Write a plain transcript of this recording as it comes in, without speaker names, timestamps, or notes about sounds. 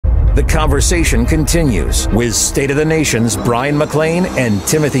The conversation continues with State of the Nation's Brian McLean and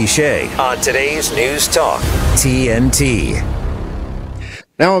Timothy Shea on today's News Talk, TNT.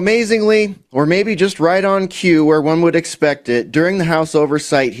 Now, amazingly, or maybe just right on cue where one would expect it, during the House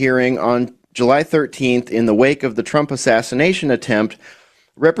Oversight hearing on July 13th in the wake of the Trump assassination attempt,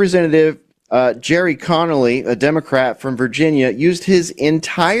 Representative Gerry Connolly, a Democrat from Virginia, used his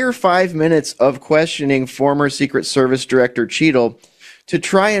entire 5 minutes of questioning former Secret Service Director Cheatle to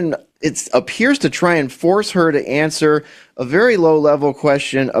try and, it appears to try and force her to answer a very low-level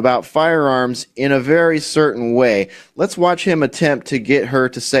question about firearms in a very certain way. Let's watch him attempt to get her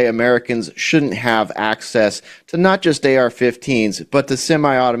to say Americans shouldn't have access to not just AR-15s, but to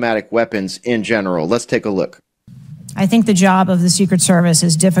semi-automatic weapons in general. Let's take a look. I think the job of the Secret Service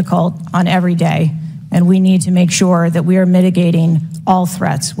is difficult on every day, and we need to make sure that we are mitigating all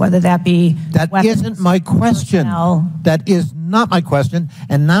threats, whether that be weapons, isn't my question. personnel. That is not my question,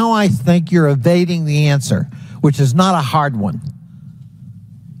 and now I think you're evading the answer, which is not a hard one.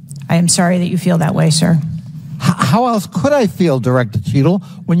 I am sorry that you feel that way, sir. How else could I feel, Director Cheatle,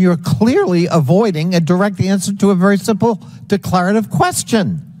 when you're clearly avoiding a direct answer to a very simple declarative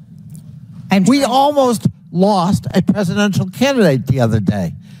question? We almost lost a presidential candidate the other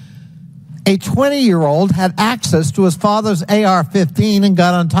day. A 20-year-old had access to his father's AR-15 and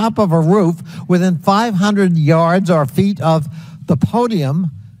got on top of a roof within 500 yards or feet of the podium.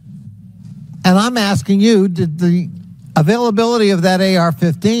 And I'm asking you, did the availability of that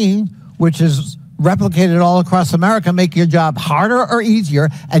AR-15, which is replicated all across America, make your job harder or easier?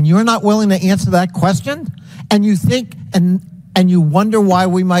 And you're not willing to answer that question? And you think and you wonder why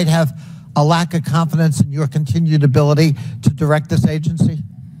we might have a lack of confidence in your continued ability to direct this agency?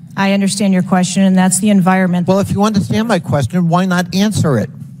 I understand your question, and that's the environment. Well, if you understand my question, why not answer it?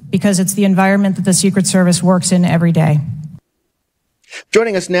 Because it's the environment that the Secret Service works in every day.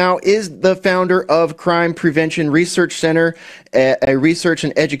 Joining us now is the founder of Crime Prevention Research Center, a research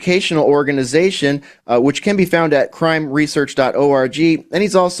and educational organization which can be found at crimeresearch.org. And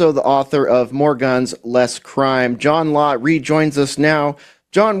he's also the author of More Guns, Less Crime. John Lott rejoins us now.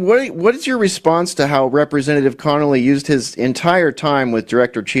 John, what is your response to how Representative Connolly used his entire time with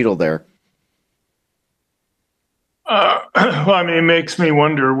Director Cheatle there? Well, I mean, it makes me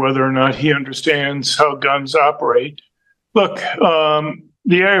wonder whether or not he understands how guns operate. Look,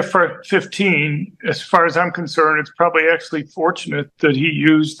 the AR-15, as far as I'm concerned, it's probably actually fortunate that he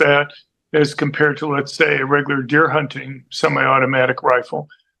used that as compared to, let's say, a regular deer hunting semi-automatic rifle.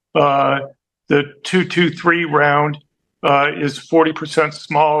 The .223 round is 40%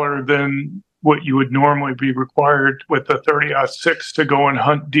 smaller than what you would normally be required with the 30-06 to go and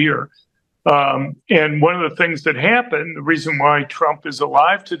hunt deer. And one of the things that happened, the reason why Trump is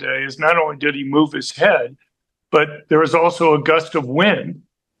alive today, is not only did he move his head, but there was also a gust of wind,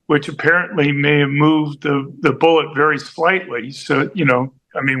 which apparently may have moved the bullet very slightly. So, you know,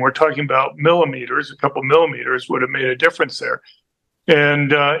 I mean, we're talking about millimeters, a couple millimeters would have made a difference there.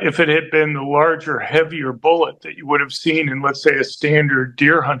 And if it had been the larger, heavier bullet that you would have seen in, let's say, a standard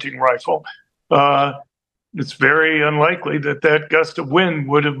deer hunting rifle, it's very unlikely that that gust of wind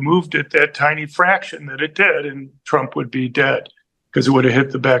would have moved it that tiny fraction that it did, and Trump would be dead because it would have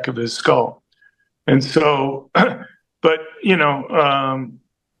hit the back of his skull. And so, but, you know,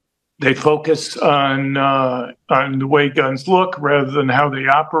 they focus on the way guns look rather than how they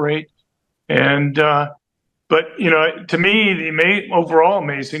operate. And but, you know, to me, the overall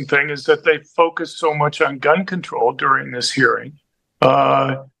amazing thing is that they focus so much on gun control during this hearing.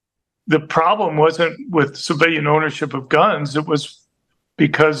 The problem wasn't with civilian ownership of guns. It was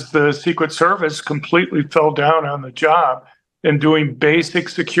because the Secret Service completely fell down on the job in doing basic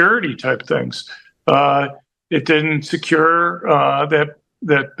security type things. It didn't secure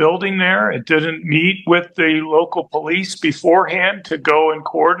that building there. It didn't meet with the local police beforehand to go and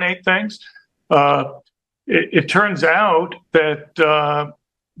coordinate things. It turns out that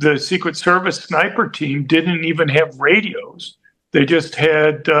the Secret Service sniper team didn't even have radios. They just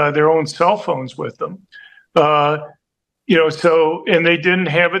had their own cell phones with them. You know, so, and they didn't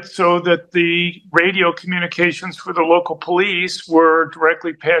have it so that the radio communications for the local police were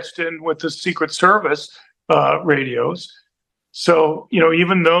directly patched in with the Secret Service radios. So, you know,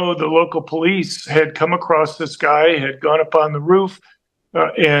 even though the local police had come across this guy, had gone up on the roof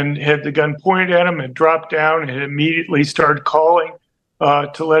and had the gun pointed at him and dropped down and immediately started calling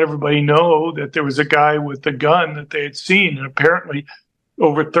to let everybody know that there was a guy with the gun that they had seen. And apparently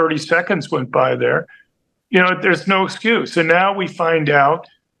over 30 seconds went by there. You know, there's no excuse. And now we find out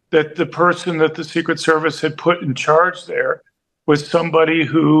that the person that the Secret Service had put in charge there was somebody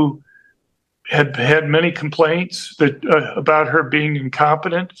who had many complaints that about her being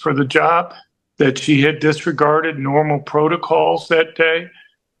incompetent for the job, that she had disregarded normal protocols that day.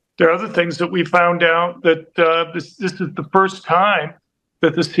 There are other things that we found out, that this is the first time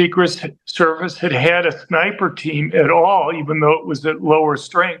that the Secret Service had had a sniper team at all, even though it was at lower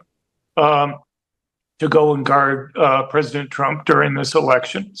strength, to go and guard President Trump during this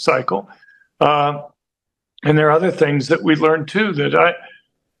election cycle. And there are other things that we learned too that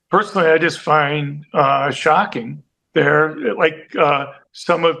I just find shocking.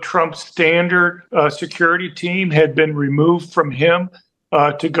 Some of Trump's standard security team had been removed from him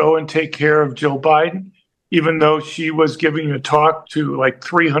to go and take care of Joe Biden, even though she was giving a talk to like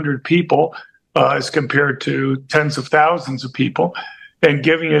 300 people as compared to tens of thousands of people, and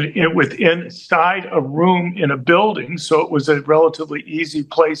giving it within inside a room in a building. So it was a relatively easy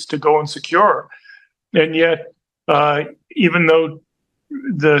place to go and secure. And yet, even though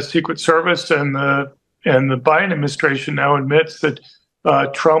the Secret Service and the Biden administration now admits that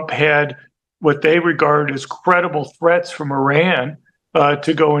Trump had what they regard as credible threats from Iran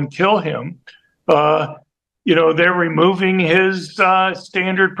to go and kill him, they're removing his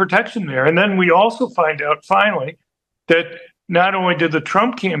standard protection there. And then we also find out finally that not only did the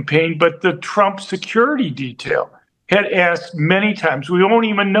Trump campaign, but the Trump security detail had asked many times. We won't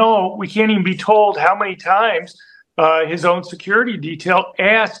even know, we can't even be told how many times his own security detail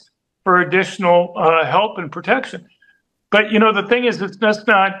asked for additional help and protection. But, the thing is, that's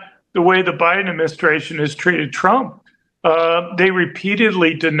not the way the Biden administration has treated Trump. They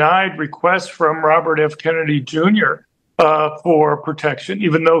repeatedly denied requests from Robert F. Kennedy Jr. For protection,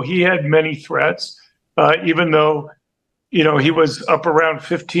 even though he had many threats, even though, he was up around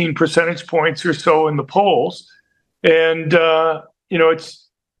 15 percentage points or so in the polls. And,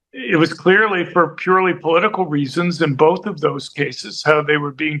 it was clearly for purely political reasons in both of those cases, how they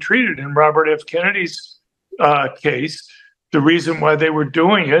were being treated. In Robert F. Kennedy's case, the reason why they were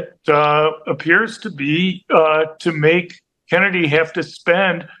doing it appears to be to make Kennedy have to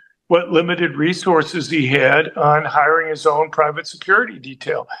spend what limited resources he had on hiring his own private security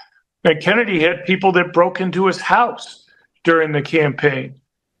detail. And Kennedy had people that broke into his house during the campaign.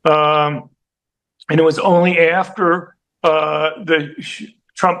 And it was only after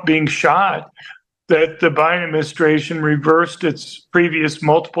Trump being shot that the Biden administration reversed its previous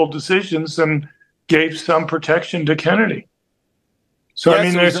multiple decisions and gave some protection to Kennedy. So,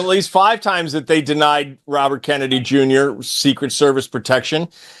 yes, there's at least 5 times that they denied Robert Kennedy Jr. Secret Service protection.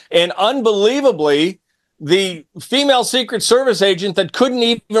 And unbelievably, the female Secret Service agent that couldn't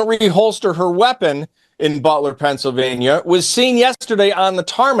even reholster her weapon in Butler, Pennsylvania, was seen yesterday on the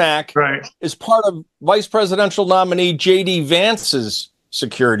tarmac as part of Vice Presidential nominee J.D. Vance's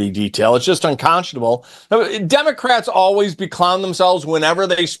security detail. It's just unconscionable. Democrats always beclown themselves whenever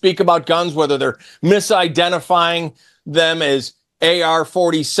they speak about guns, whether they're misidentifying them as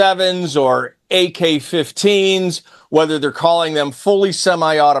AR-47s or AK-15s, whether they're calling them fully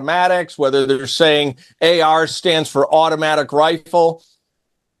semi-automatics, whether they're saying AR stands for automatic rifle.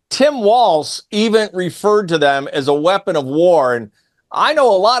 Tim Walz even referred to them as a weapon of war. And I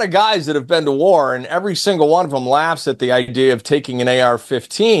know a lot of guys that have been to war, and every single one of them laughs at the idea of taking an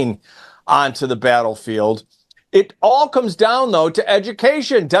AR-15 onto the battlefield. It all comes down, though, to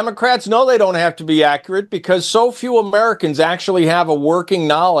education. Democrats know they don't have to be accurate because so few Americans actually have a working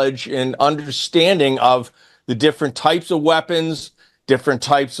knowledge and understanding of the different types of weapons, different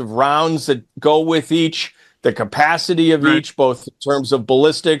types of rounds that go with each, the capacity of each, both in terms of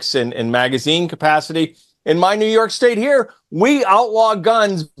ballistics and magazine capacity. In my New York State here, we outlaw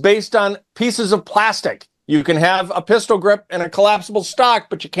guns based on pieces of plastic. You can have a pistol grip and a collapsible stock,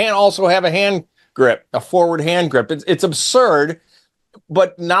 but you can't also have a hand grip, a forward hand grip. It's absurd,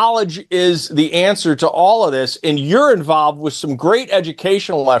 but knowledge is the answer to all of this. And you're involved with some great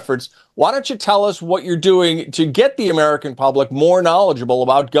educational efforts. Why don't you tell us what you're doing to get the American public more knowledgeable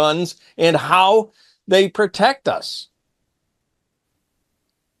about guns and how they protect us?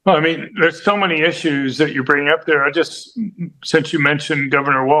 Well, I mean, there's so many issues that you bring up there. Since you mentioned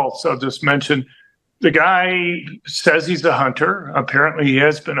Governor Walz, I'll just mention the guy says he's a hunter. Apparently he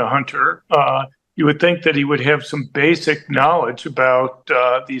has been a hunter. You would think that he would have some basic knowledge about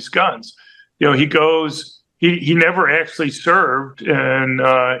these guns. He never actually served in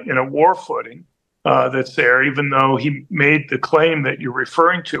a war footing that's there, even though he made the claim that you're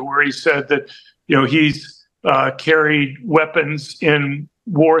referring to, where he said that, he's carried weapons in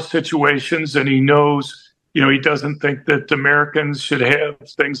war situations, and he knows, he doesn't think that Americans should have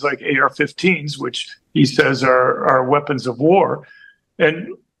things like AR-15s, which he says are weapons of war. And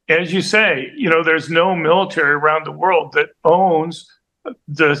as you say, there's no military around the world that owns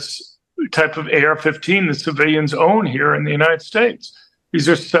this type of AR-15 the civilians own here in the United States. These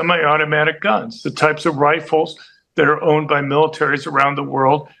are semi-automatic guns. The types of rifles that are owned by militaries around the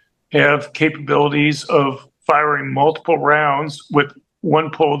world have capabilities of firing multiple rounds with one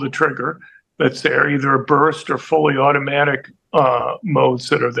pull of the trigger that's there, either a burst or fully automatic modes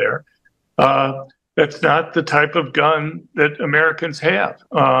that are there. That's not the type of gun that Americans have.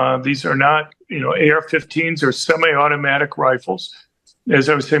 These are not, AR-15s are semi-automatic rifles. As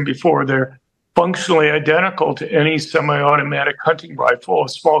I was saying before, they're functionally identical to any semi-automatic hunting rifle, a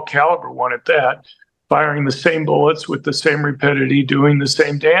small caliber one at that, firing the same bullets with the same rapidity, doing the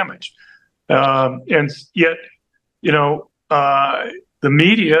same damage. And yet, the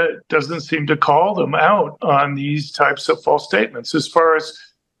media doesn't seem to call them out on these types of false statements. As far as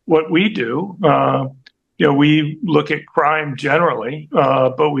what we do, we look at crime generally,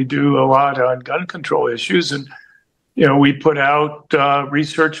 but we do a lot on gun control issues. And, we put out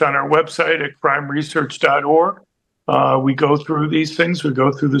research on our website at crimeresearch.org. We go through these things. We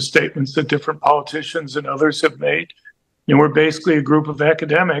go through the statements that different politicians and others have made. And we're basically a group of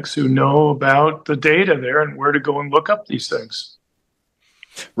academics who know about the data there and where to go and look up these things.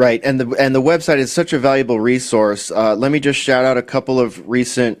 Right, and the website is such a valuable resource. Let me just shout out a couple of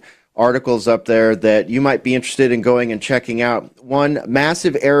recent articles up there that you might be interested in going and checking out. One,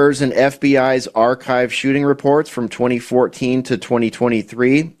 massive errors in FBI's archive shooting reports from 2014 to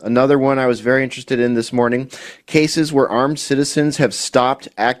 2023. Another one I was very interested in this morning, cases where armed citizens have stopped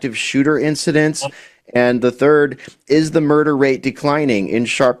active shooter incidents. And the third, is the murder rate declining? In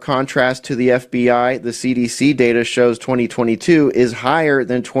sharp contrast to the FBI, the CDC data shows 2022 is higher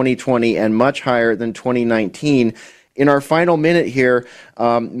than 2020 and much higher than 2019. In our final minute here,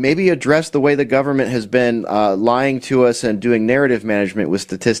 maybe address the way the government has been lying to us and doing narrative management with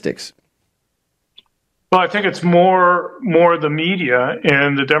statistics. Well, I think it's more the media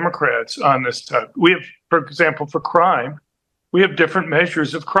and the Democrats on this stuff. We have, for example, for crime, we have different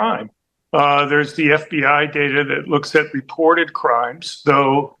measures of crime. There's the FBI data that looks at reported crimes,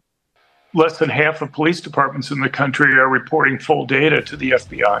 though less than half of police departments in the country are reporting full data to the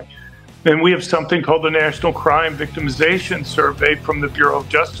FBI. And we have something called the National Crime Victimization Survey from the Bureau of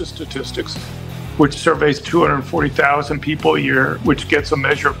Justice Statistics, which surveys 240,000 people a year, which gets a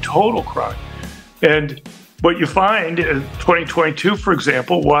measure of total crime. And what you find in 2022, for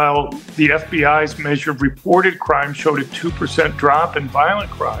example, while the FBI's measure of reported crime showed a 2% drop in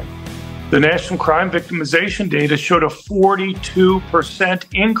violent crime, the National Crime Victimization data showed a 42%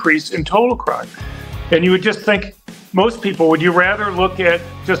 increase in total crime. And you would just think, most people, would you rather look at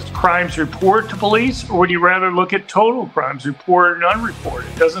just crimes reported to police, or would you rather look at total crimes reported and unreported?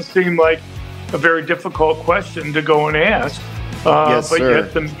 It doesn't seem like a very difficult question to go and ask. Yes, but sir.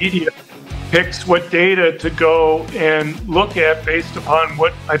 Yet the media picks what data to go and look at based upon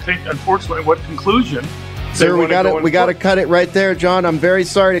what, I think, unfortunately, what conclusion. Sir, we got to cut it right there, John. I'm very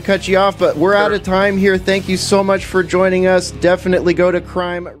sorry to cut you off, but we're out of time here. Thank you so much for joining us. Definitely go to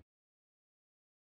Crime.